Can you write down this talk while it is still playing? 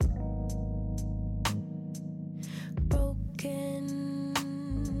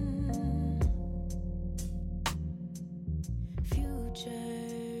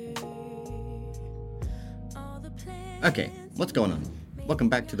Okay, what's going on? Welcome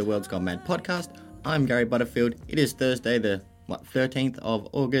back to the World's Gone Mad podcast. I'm Gary Butterfield. It is Thursday, the 13th of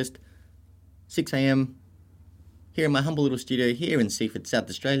August, 6 a.m. here in my humble little studio here in Seaford, South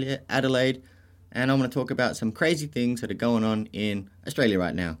Australia, Adelaide, and I'm going to talk about some crazy things that are going on in Australia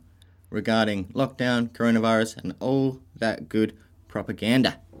right now regarding lockdown, coronavirus, and all that good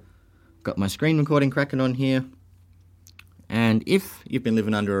propaganda. Got my screen recording cracking on here, and if you've been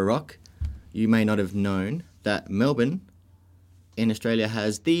living under a rock, you may not have known that Melbourne in Australia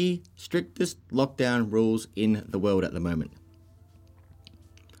has the strictest lockdown rules in the world at the moment.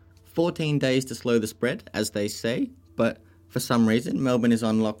 14 days to slow the spread, as they say, but for some reason Melbourne is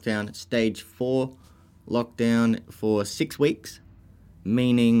on lockdown, stage 4 lockdown for 6 weeks,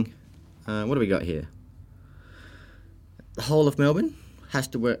 meaning, what do we got here? The whole of Melbourne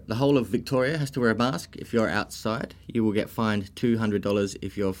the whole of Victoria has to wear a mask if you're outside. You will get fined $200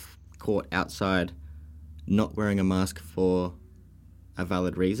 if you're caught outside not wearing a mask for a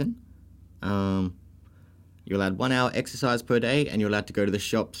valid reason. You're allowed 1 hour exercise per day, and you're allowed to go to the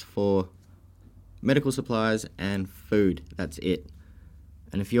shops for medical supplies and food. That's it.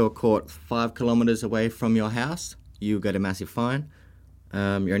 And if you're caught 5 kilometres away from your house, you get a massive fine. You're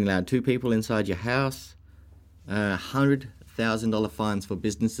only allowed 2 people inside your house. $100,000 fines for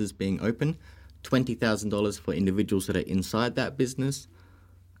businesses being open. $20,000 for individuals that are inside that business.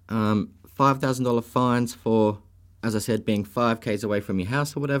 $5,000 fines for, as I said, being 5 k's away from your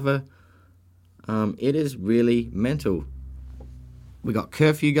house or whatever. It is really mental. We got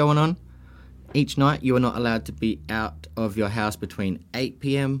curfew going on. Each night you are not allowed to be out of your house between 8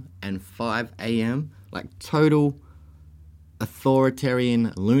 p.m. and 5 a.m. Like total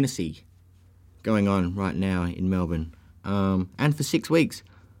authoritarian lunacy going on right now in Melbourne. And for 6 weeks.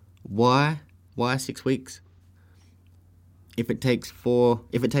 Why 6 weeks? If it takes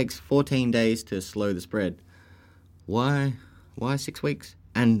 14 days to slow the spread, why 6 weeks?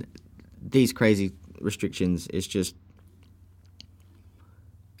 And these crazy restrictions, it's just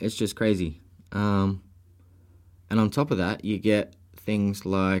crazy. And on top of that, you get things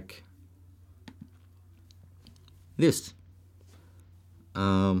like this.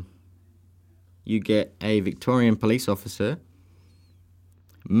 You get a Victorian police officer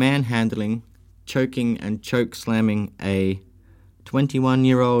manhandling, choking and choke slamming a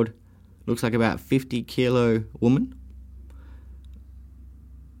 21-year-old, looks like about 50-kilo woman.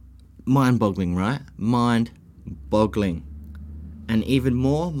 Mind-boggling, right? Mind-boggling. And even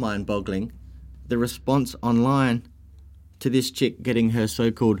more mind-boggling, the response online to this chick getting her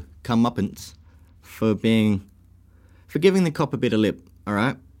so-called comeuppance for giving the cop a bit of lip,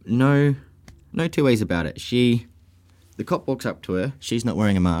 alright? No 2 ways about it. The cop walks up to her, she's not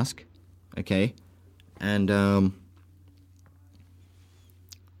wearing a mask, okay? And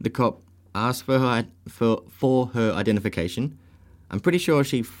the cop asks for her identification. I'm pretty sure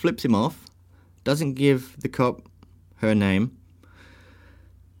she flips him off, doesn't give the cop her name,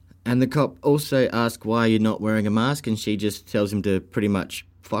 and the cop also asks why you're not wearing a mask, and she just tells him to pretty much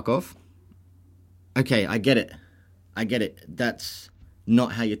fuck off. Okay, I get it. That's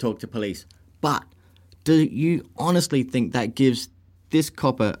not how you talk to police. But do you honestly think that gives this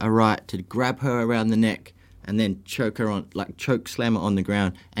copper a right to grab her around the neck and then choke slam her on the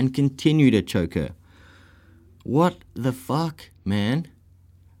ground and continue to choke her? What the fuck, man?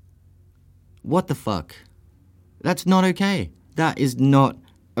 What the fuck? That's not okay. That is not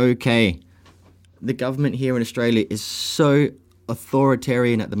okay. The government here in Australia is so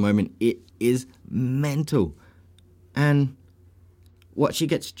authoritarian at the moment. It is mental. And what, she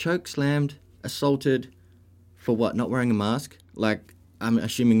gets choke slammed, assaulted for what? Not wearing a mask? Like, I'm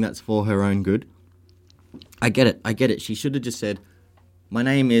assuming that's for her own good. I get it. She should have just said, my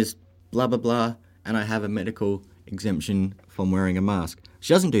name is blah, blah, blah, and I have a medical exemption from wearing a mask.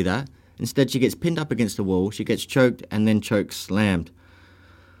 She doesn't do that. Instead, she gets pinned up against the wall, she gets choked, and then choke slammed.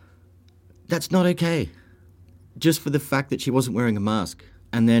 That's not okay. Just for the fact that she wasn't wearing a mask,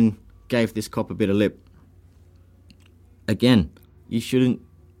 and then gave this cop a bit of lip. Again, you shouldn't.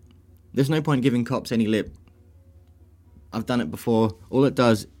 There's no point giving cops any lip. I've done it before. All it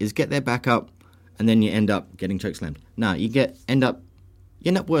does is get their back up, and then you end up getting chokeslammed. No, you end up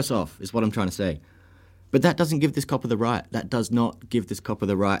worse off, is what I'm trying to say. But that doesn't give this copper the right. That does not give this copper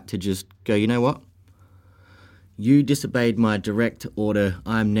the right to just go, you know what? You disobeyed my direct order.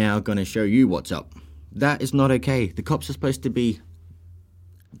 I'm now going to show you what's up. That is not okay. The cops are supposed to be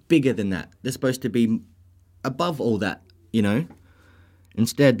bigger than that. They're supposed to be above all that, you know?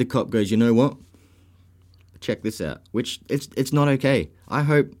 Instead, the cop goes, you know what? Check this out. Which, it's not okay. I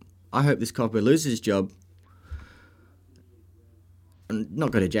hope this copper loses his job.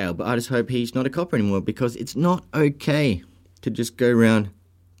 not go to jail, but I just hope he's not a copper anymore, because it's not okay to just go around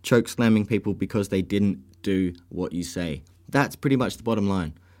choke slamming people because they didn't do what you say. That's pretty much the bottom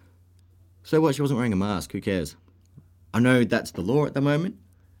line. So what? She wasn't wearing a mask. Who cares? I know that's the law at the moment,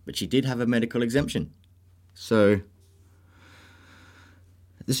 but she did have a medical exemption. So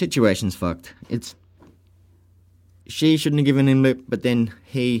the situation's fucked. She shouldn't have given him lip, but then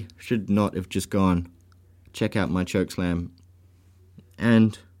he should not have just gone, check out my choke slam.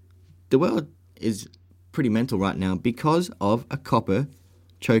 And the world is pretty mental right now because of a copper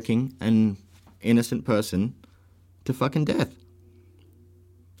choking an innocent person to fucking death.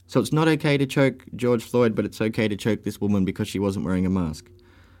 So it's not okay to choke George Floyd, but it's okay to choke this woman because she wasn't wearing a mask.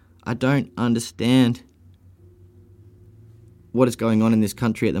 I don't understand what is going on in this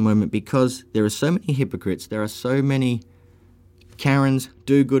country at the moment, because there are so many hypocrites, there are so many Karens,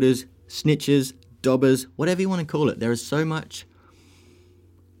 do-gooders, snitches, dobbers, whatever you want to call it. There is so much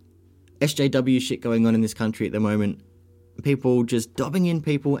SJW shit going on in this country at the moment. People just dobbing in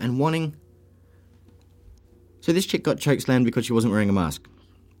people and wanting... So this chick got chokeslammed because she wasn't wearing a mask.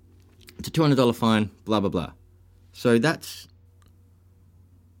 It's a $200 fine, blah, blah, blah. So that's...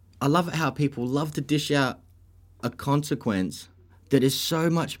 I love it how people love to dish out a consequence that is so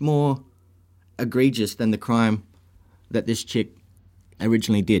much more egregious than the crime that this chick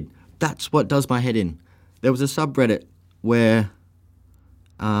originally did. That's what does my head in. There was a subreddit where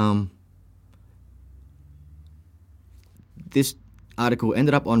this article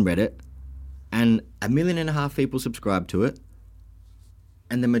ended up on Reddit, and 1.5 million people subscribed to it,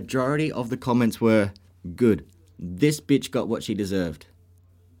 and the majority of the comments were, good, this bitch got what she deserved.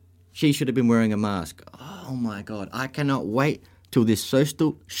 She should have been wearing a mask. Oh my God, I cannot wait till this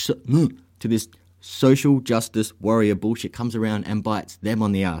social justice warrior bullshit comes around and bites them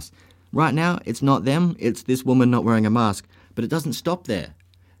on the ass. Right now, it's not them, it's this woman not wearing a mask. But it doesn't stop there.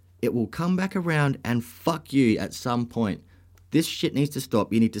 It will come back around and fuck you at some point. This shit needs to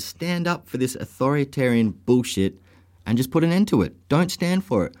stop. You need to stand up for this authoritarian bullshit and just put an end to it. Don't stand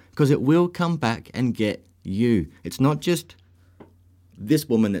for it, because it will come back and get you. It's not just this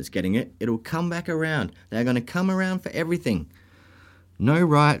woman that's getting it. It'll come back around. They're going to come around for everything. No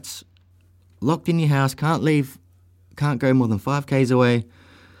rights, locked in your house, can't leave, can't go more than 5 k's away.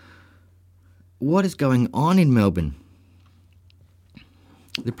 What is going on in Melbourne?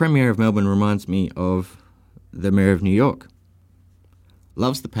 The Premier of Melbourne reminds me of the Mayor of New York.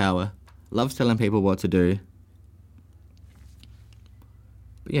 Loves the power, loves telling people what to do.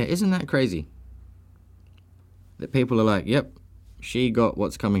 But yeah, isn't that crazy? That people are like, yep, she got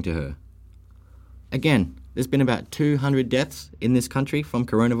what's coming to her. Again, there's been about 200 deaths in this country from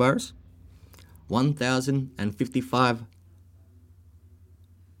coronavirus. 1,055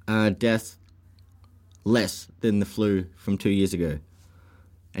 deaths less than the flu from 2 years ago.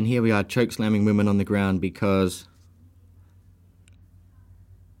 And here we are choke-slamming women on the ground because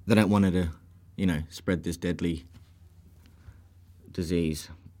they don't want her to, spread this deadly disease.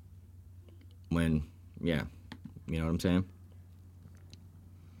 When, yeah, you know what I'm saying?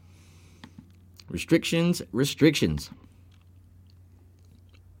 Restrictions.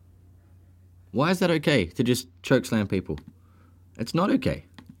 Why is that okay to just chokeslam people? It's not okay.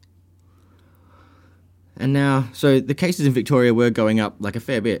 And now, so the cases in Victoria were going up like a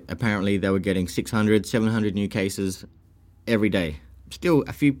fair bit. Apparently they were getting 600, 700 new cases every day. Still,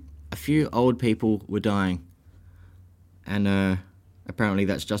 a few old people were dying. And apparently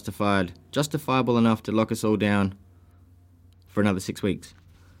that's justifiable enough to lock us all down for another 6 weeks.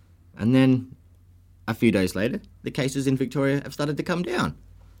 And then a few days later, the cases in Victoria have started to come down.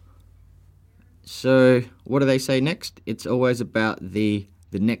 So what do they say next? It's always about the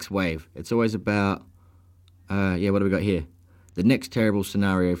next wave. It's always about, what do we got here? The next terrible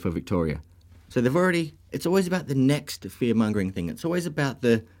scenario for Victoria. So it's always about the next fear-mongering thing. It's always about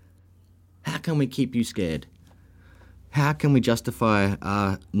how can we keep you scared? How can we justify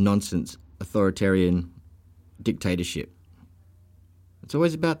our nonsense authoritarian dictatorship? It's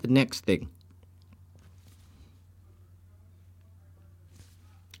always about the next thing.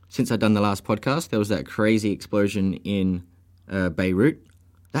 Since I'd done the last podcast, there was that crazy explosion in Beirut.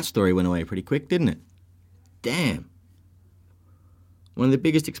 That story went away pretty quick, didn't it? Damn. One of the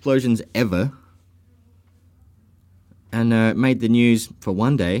biggest explosions ever. And it made the news for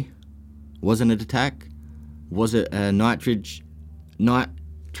one day. Wasn't it an attack? Was it a nitrate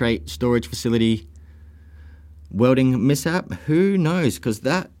storage facility welding mishap? Who knows? Because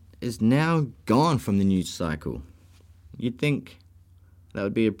that is now gone from the news cycle. You'd think that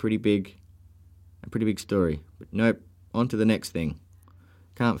would be a pretty big story. But nope, on to the next thing.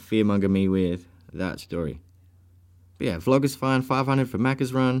 Can't fearmonger me with that story. But yeah, vloggers fined 500 for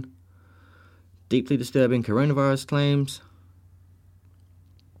Macca's run. Deeply disturbing coronavirus claims.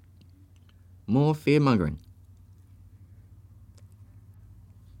 More fear-mongering.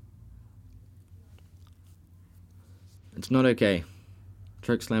 It's not okay.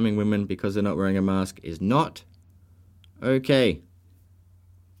 Choke slamming women because they're not wearing a mask is not okay.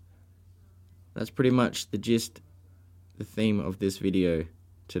 That's pretty much the gist, the theme of this video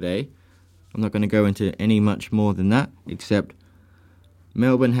today. I'm not going to go into any much more than that, except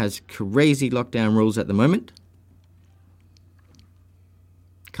Melbourne has crazy lockdown rules at the moment.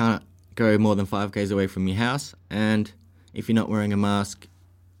 Can't go more than 5 k's away from your house, and if you're not wearing a mask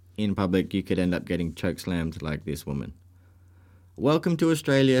in public, you could end up getting choke slammed like this woman. Welcome to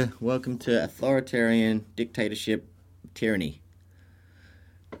Australia. Welcome to authoritarian dictatorship tyranny.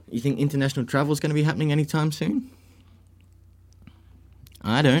 You think international travel is going to be happening anytime soon?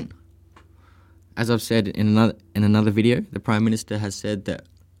 I don't. As I've said in another video, the Prime Minister has said that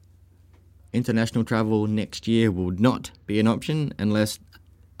international travel next year will not be an option unless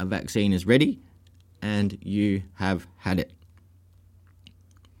a vaccine is ready and you have had it.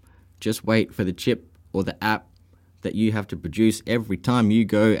 Just wait for the chip or the app that you have to produce every time you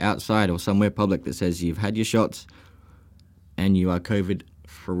go outside or somewhere public that says you've had your shots and you are COVID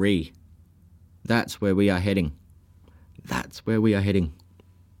free. That's where we are heading. That's where we are heading.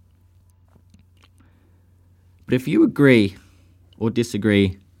 But if you agree or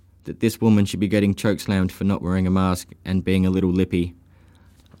disagree that this woman should be getting chokeslammed for not wearing a mask and being a little lippy,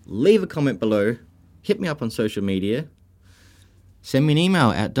 leave a comment below, hit me up on social media, send me an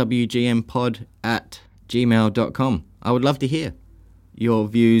email at wgmpod@gmail.com. I would love to hear your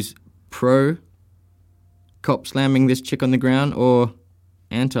views pro cop slamming this chick on the ground or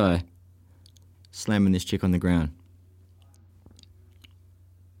anti slamming this chick on the ground.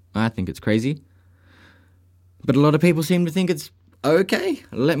 I think it's crazy, but a lot of people seem to think it's okay.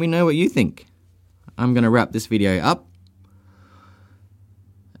 Let me know what you think. I'm going to wrap this video up,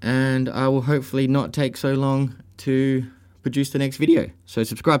 and I will hopefully not take so long to produce the next video. So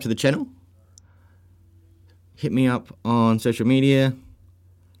subscribe to the channel, hit me up on social media,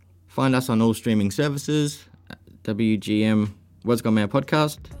 find us on all streaming services, WGM What's Gone Mad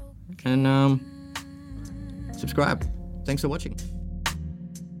Podcast, and subscribe. Thanks for watching.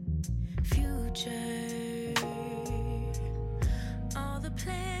 All the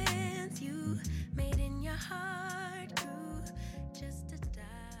plans you made in your heart.